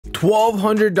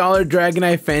$1,200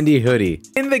 Dragonite FENDI hoodie.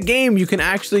 In the game, you can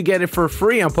actually get it for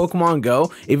free on Pokemon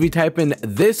Go if you type in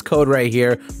this code right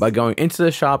here by going into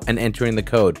the shop and entering the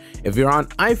code. If you're on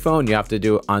iPhone, you have to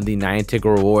do it on the Niantic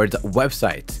Rewards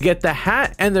website. To get the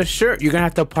hat and the shirt, you're gonna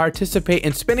have to participate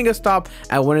in spinning a stop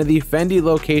at one of the FENDI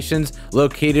locations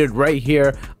located right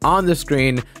here on the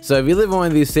screen. So if you live in one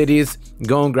of these cities,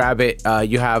 go and grab it.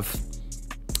 You have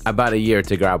about a year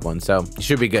to grab one, so you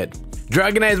should be good.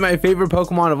 Dragonite is my favorite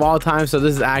Pokemon of all time, so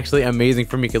this is actually amazing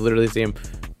for me. You can literally see him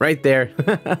right there.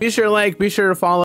 Be sure to like, be sure to follow.